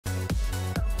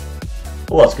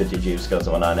What's good YouTube,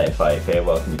 SKILZIN 1985 here,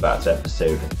 welcome you back to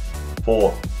episode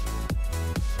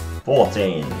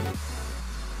 14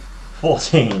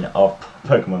 of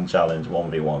Pokemon Challenge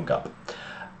 1v1 Cup.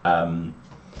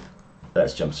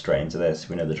 Let's jump straight into this,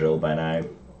 we know the drill by now.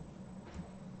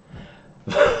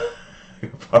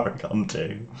 Paragon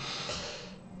 2.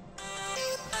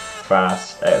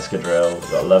 Fast, Excadrill,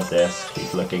 gotta love this,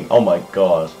 he's looking, oh my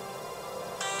god.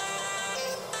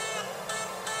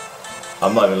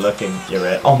 I'm not even looking, you're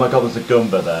it. Oh my god, there's a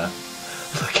Goomba there.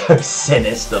 Look how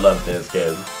sinister love this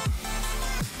kid.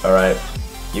 Alright,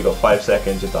 you got 5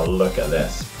 seconds just to look at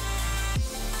this.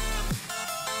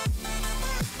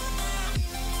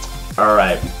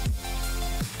 Alright.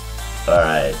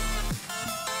 Alright.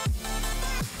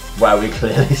 Wow, we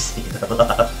clearly see the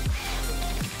love.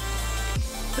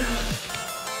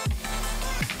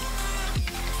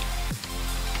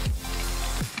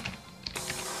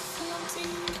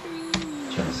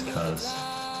 Just cause.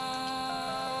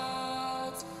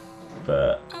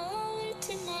 But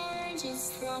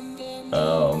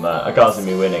oh man, I can't see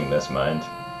me winning this, mind.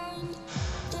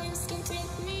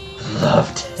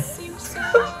 Loved it.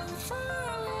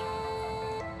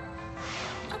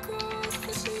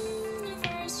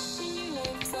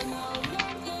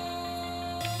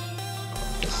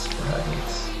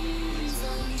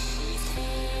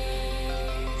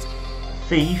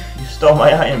 Thief, you stole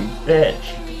my item,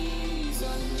 bitch.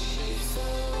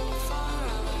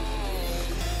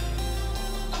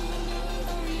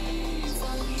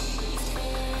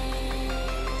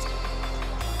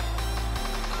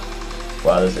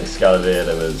 Wow, this Excalibur,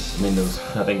 there was,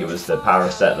 I think it was the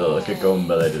power set that looked like a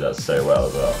Goomba, they did that so well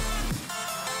as well.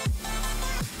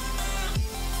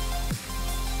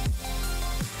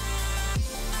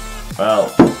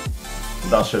 Well,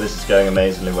 I'm not sure this is going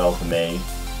amazingly well for me.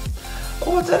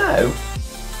 Oh, I don't know.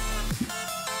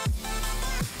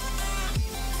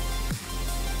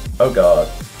 Oh god.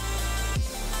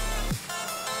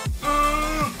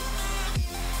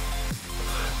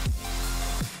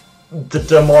 The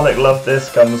demonic love this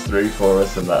comes through for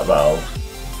us in that battle.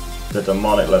 The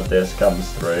demonic love this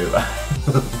comes through.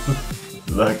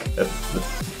 Look at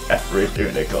every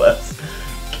Nicholas.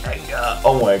 Gengar.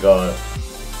 Oh my god.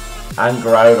 And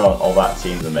Groudon. Oh, that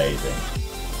seems amazing.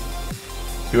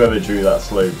 Whoever drew that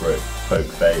slow poke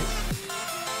face.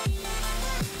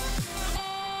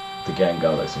 The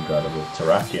Gengar looks incredible.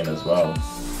 Terrakion as well.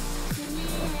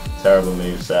 Terrible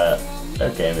moveset.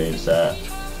 Okay moveset.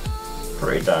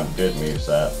 Pretty damn good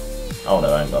moveset. Oh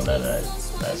no, hang on, no,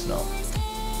 it's not.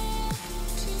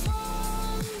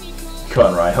 Come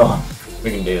on, right on. We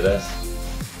can do this.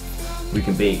 We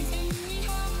can beat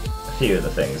a few of the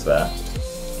things there.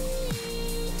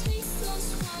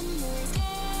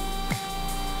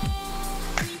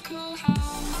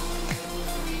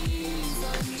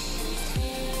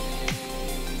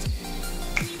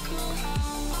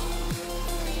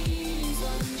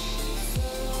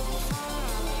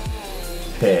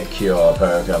 Pick your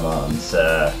Pokemon,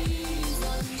 sir.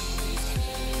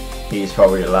 He's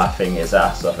probably laughing his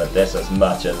ass off at this as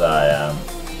much as I am,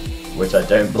 which I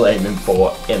don't blame him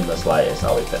for in the slightest.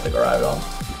 How we picked the Groudon. I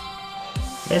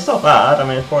mean, it's not bad. I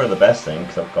mean, it's probably the best thing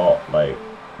because I've got like,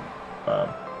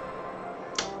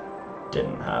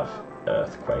 didn't have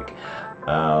Earthquake.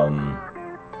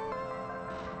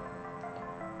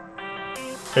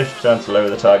 50% to lower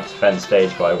the target defense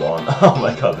stage by 1. Oh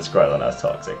my god, this Groudon has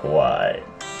Toxic. Why?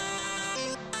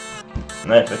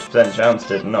 No, 50% chance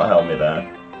did not help me there.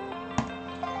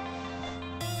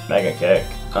 Mega Kick.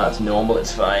 That's normal,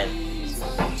 it's fine.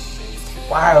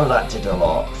 Wow, that did a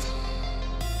lot.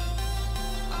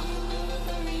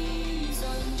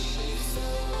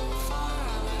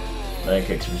 Mega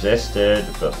Kick's resisted,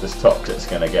 but this Toxic's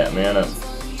gonna get me in it.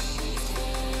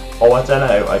 Oh, I don't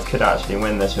know, I could actually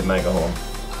win this with Mega Horn.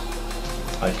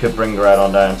 I could bring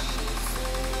Groudon down.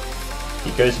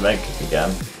 He goes Mega Kick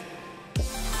again.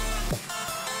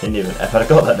 Didn't even, if I'd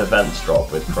got that defense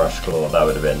drop with Crush Claw, that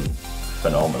would have been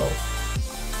phenomenal.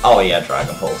 Oh yeah,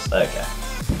 Dragon Pulse, okay.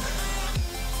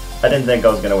 I didn't think I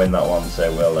was going to win that one,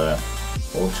 so we'll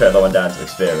shut that one down to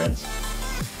experience.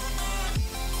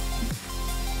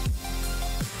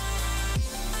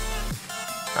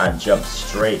 And jump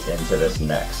straight into this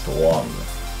next one.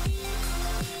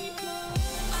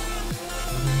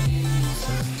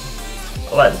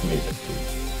 I like this music too.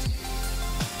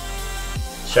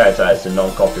 Shout out to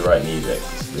non-copyright music.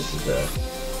 This is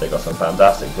they got some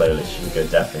fantastic playlists. You should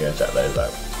definitely go check those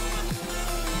out.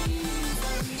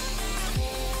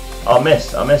 I'll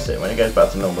miss it when it goes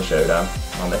back to normal Showdown.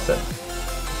 I'll miss it.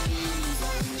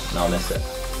 I'll miss it.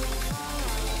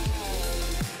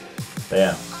 But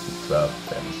yeah, 12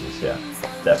 bonuses, yeah,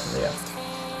 definitely, yeah.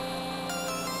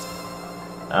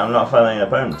 I'm not finding an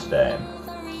opponent today.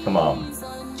 Come on.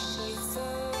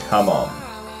 Come on.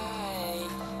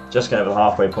 Just getting over the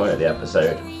halfway point of the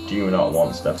episode. Do you not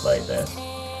want stuff like this?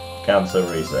 Cancel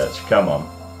research. Come on.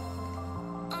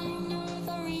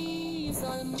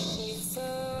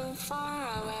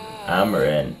 And we're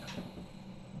in.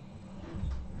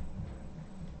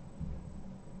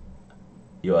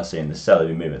 You are seeing the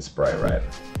Celebi movement spray, right?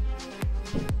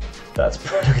 That's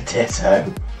pretty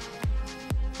ditto.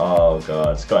 Oh god,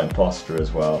 it's got Imposter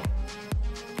as well.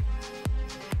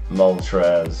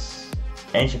 Moltres.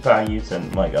 Ancient Power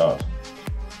Mutant, my god.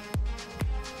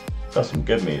 Got some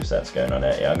good movesets going on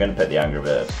here. Yeah, I'm going to pick the Angry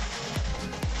Bird.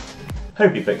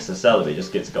 Hope he picks the Celebi,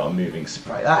 just gets got a moving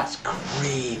spray. That's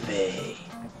creepy.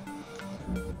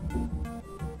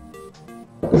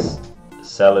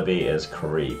 Celebi is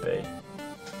creepy.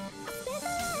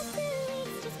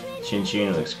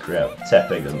 Chinchino looks great.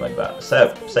 Tepig doesn't like that.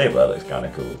 Sableye looks kind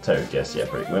of cool. Togekiss, yeah,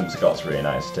 pretty. Whimsicott's really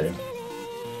nice too.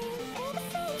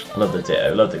 Love the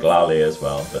Ditto, love the Glalie as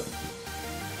well, but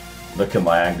look at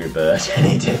my Angry Bird, and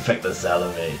he did pick the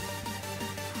Celebi.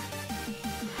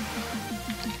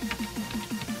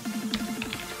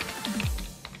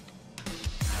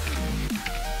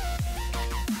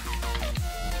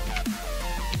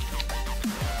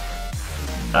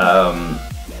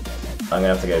 I'm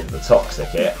gonna have to go for the Toxic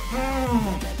here.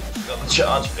 Got the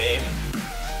Charge Beam.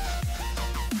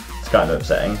 It's kind of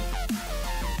upsetting.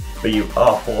 But you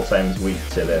are 4 times weak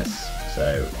to this,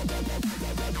 so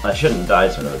I shouldn't die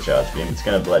to another Charge Beam. It's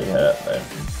gonna bloody hurt though.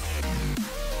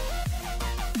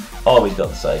 Oh, he's got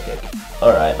the Psychic.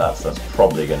 Alright, that's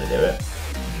probably gonna do it.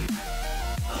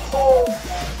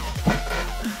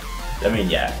 I mean,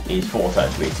 yeah, he's 4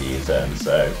 times weak to U-turn,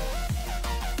 so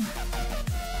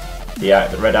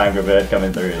the red Angry Bird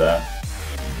coming through there.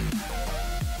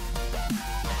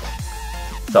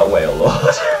 Is that Whale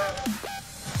Lord?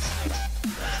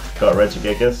 Got a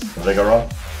Regigigas, a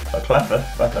Vigoroth, a Cleffer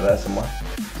there somewhere.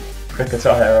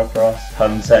 Kricketot Heracross,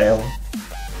 Huntail.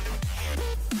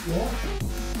 Yeah.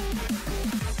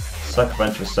 Sucker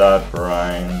Punch with Sard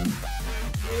Brine.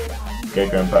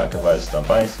 Giga Impact of Ice Stomp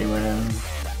Icy Wind.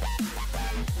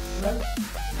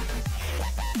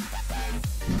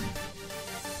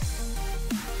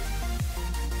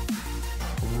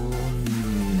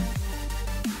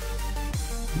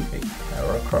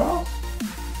 Heracross?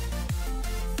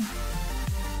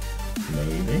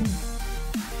 Maybe?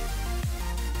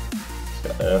 It's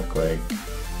got Earthquake,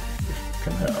 which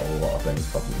can hurt a lot of things,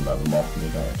 probably from the Moth, and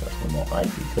you don't touch the Moth. I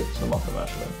actually touch the Moth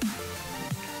actually.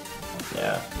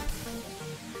 Yeah.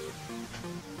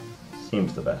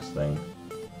 Seems the best thing.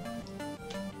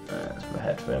 Let's put a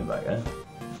head for him back there.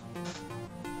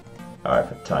 Alright,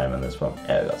 for time on this one.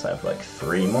 Yeah, we've got time for like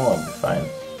 3 more, I'll be fine.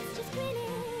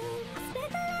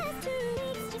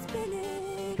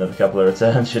 Another couple of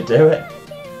returns should do it.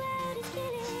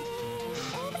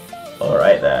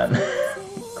 Alright then.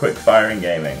 Quick firing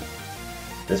gaming.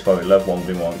 This is why we love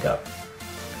 1v1 Cup.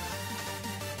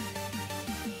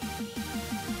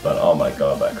 But oh my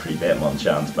god, that creepy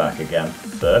Hitmonchan's back again.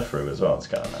 Furfrou as well, it's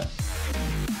kind of nice.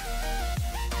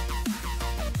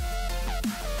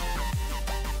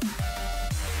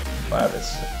 Wow,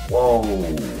 this. Whoa!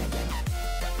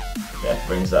 Yeah, it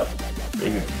brings up.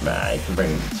 Nah, you can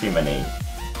bring too many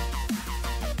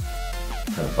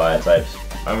fire types.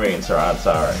 I'm bringing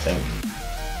Tyranitar, I think.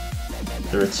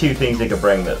 There are 2 things they could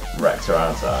bring that wreck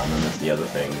Tyranitar, and then there's the other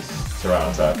things.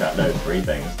 Tyranitar can't. No, 3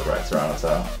 things that wreck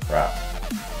Tyranitar. Crap.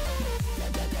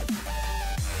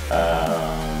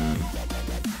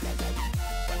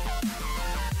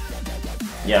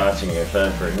 Yeah, I'm actually going to go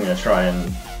Furfrou. I'm going to try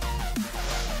and.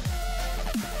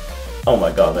 Oh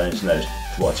my god, then I just noticed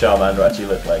what Charmander actually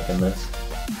looked like in this.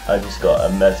 I just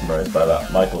got mesmerised by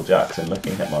that Michael Jackson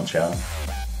looking Hitmonchan.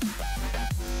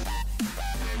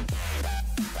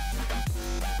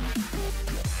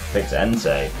 Picked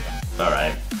Entei.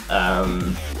 Alright.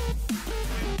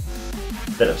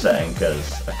 Bit upsetting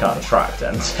because I can't attract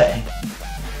Entei.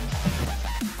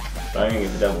 I'm going to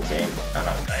give the double team. And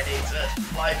I need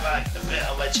to lie back a bit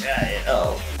on my chair.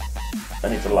 Oh. I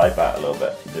need to lie back a little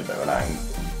bit. Do a bit of an angle.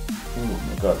 Oh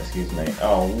my god, excuse me.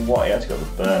 Oh, what? He actually got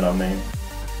the burn on me.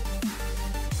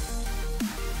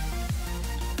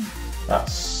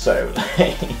 That's so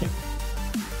lame.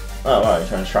 Oh wow, you're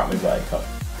trying to trap me by a cup.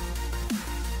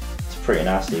 It's pretty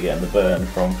nasty getting the burn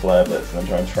from Flare Blitz and then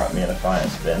trying to trap me in a fire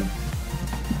spin.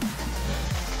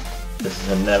 This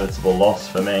is an inevitable loss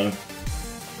for me.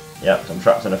 Yep, I'm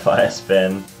trapped in a fire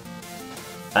spin.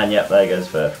 And yep, there goes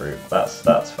Furfrou.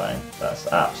 That's fine. That's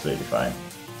absolutely fine.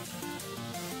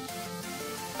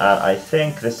 And I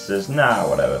think this is now,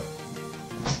 whatever.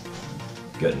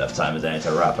 Good enough time as any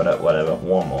to wrap it up, whatever.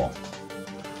 One more.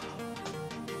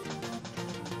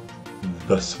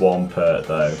 The Swampert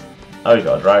though. Oh, he's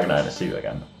got a Dragonite in a suit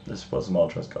again. This was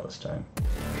Moltres got this time.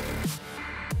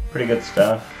 Pretty good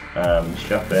stuff.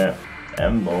 Shuppet,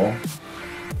 Emble,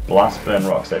 Blast Burn,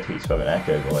 Rock Set, Heat Sweep, and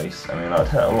Echo Voice. I mean, that would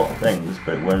hit a lot of things,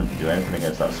 but it wouldn't do anything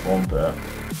against that Swampert.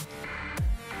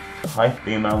 So Hype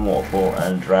Beam, and Waterfall,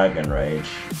 and Dragon Rage.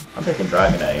 I'm picking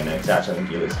Dragonite, you know, because actually I think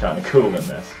he looks kind of cool in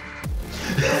this.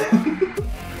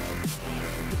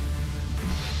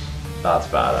 That's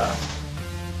badass.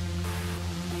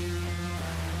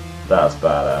 That's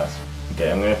badass.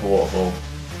 Okay, I'm going for Waterfall.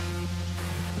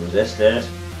 Resisted.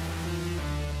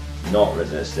 Not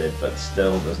resisted, but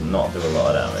still does not do a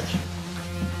lot of damage.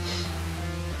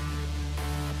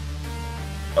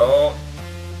 Oh.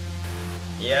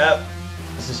 Yep.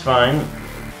 This is fine.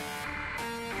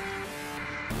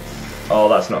 Oh,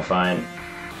 that's not fine.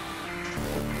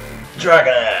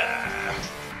 Dragonair!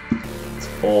 It's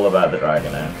all about the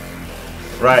Dragonair.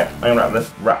 Right, I'm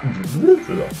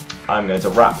going to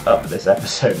wrap up this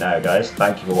episode now, guys.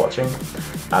 Thank you for watching,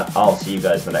 and I'll see you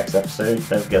guys in the next episode.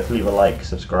 Don't forget to leave a like,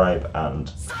 subscribe, and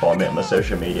follow me on my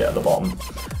social media at the bottom.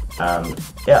 And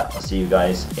yeah, I'll see you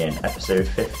guys in episode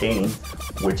 15,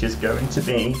 which is going to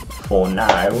be, for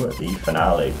now, the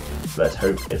finale. Let's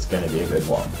hope it's going to be a good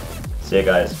one. See you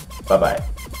guys. Bye bye.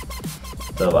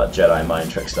 That's what Jedi mind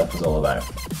trick stuff was all about.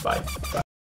 Bye. Bye.